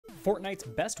Fortnite's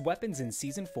best weapons in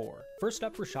Season 4. First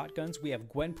up for shotguns, we have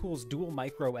Gwenpool's dual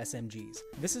micro SMGs.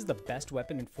 This is the best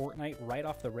weapon in Fortnite right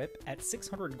off the rip. At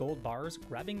 600 gold bars,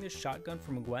 grabbing this shotgun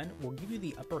from Gwen will give you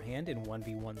the upper hand in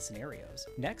 1v1 scenarios.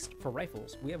 Next, for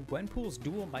rifles, we have Gwenpool's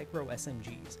dual micro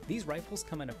SMGs. These rifles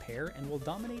come in a pair and will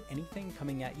dominate anything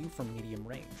coming at you from medium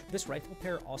range. This rifle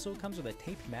pair also comes with a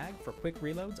taped mag for quick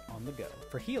reloads on the go.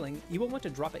 For healing, you will want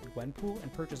to drop at Gwenpool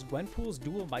and purchase Gwenpool's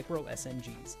dual micro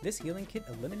SMGs. This healing kit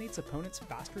eliminates opponents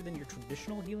faster than your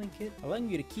traditional healing kit, allowing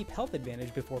you to keep health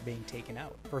advantage before being taken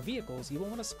out. For vehicles, you will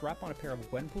want to strap on a pair of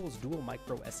Gwenpool's dual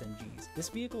micro SMGs. This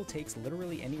vehicle takes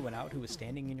literally anyone out who is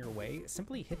standing in your way.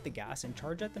 Simply hit the gas and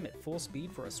charge at them at full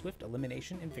speed for a swift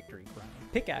elimination and victory crown.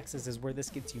 Pickaxes is where this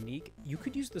gets unique. You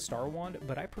could use the Star Wand,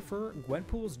 but I prefer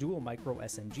Gwenpool's dual micro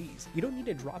SMGs. You don't need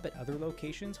to drop at other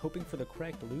locations hoping for the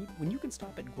correct loot when you can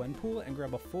stop at Gwenpool and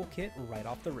grab a full kit right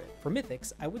off the rip. For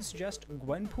mythics, I would suggest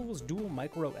Gwenpool's dual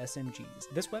micro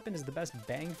SMGs. This weapon is the best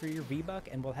bang for your V-Buck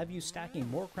and will have you stacking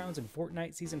more crowns in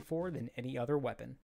Fortnite Season 4 than any other weapon.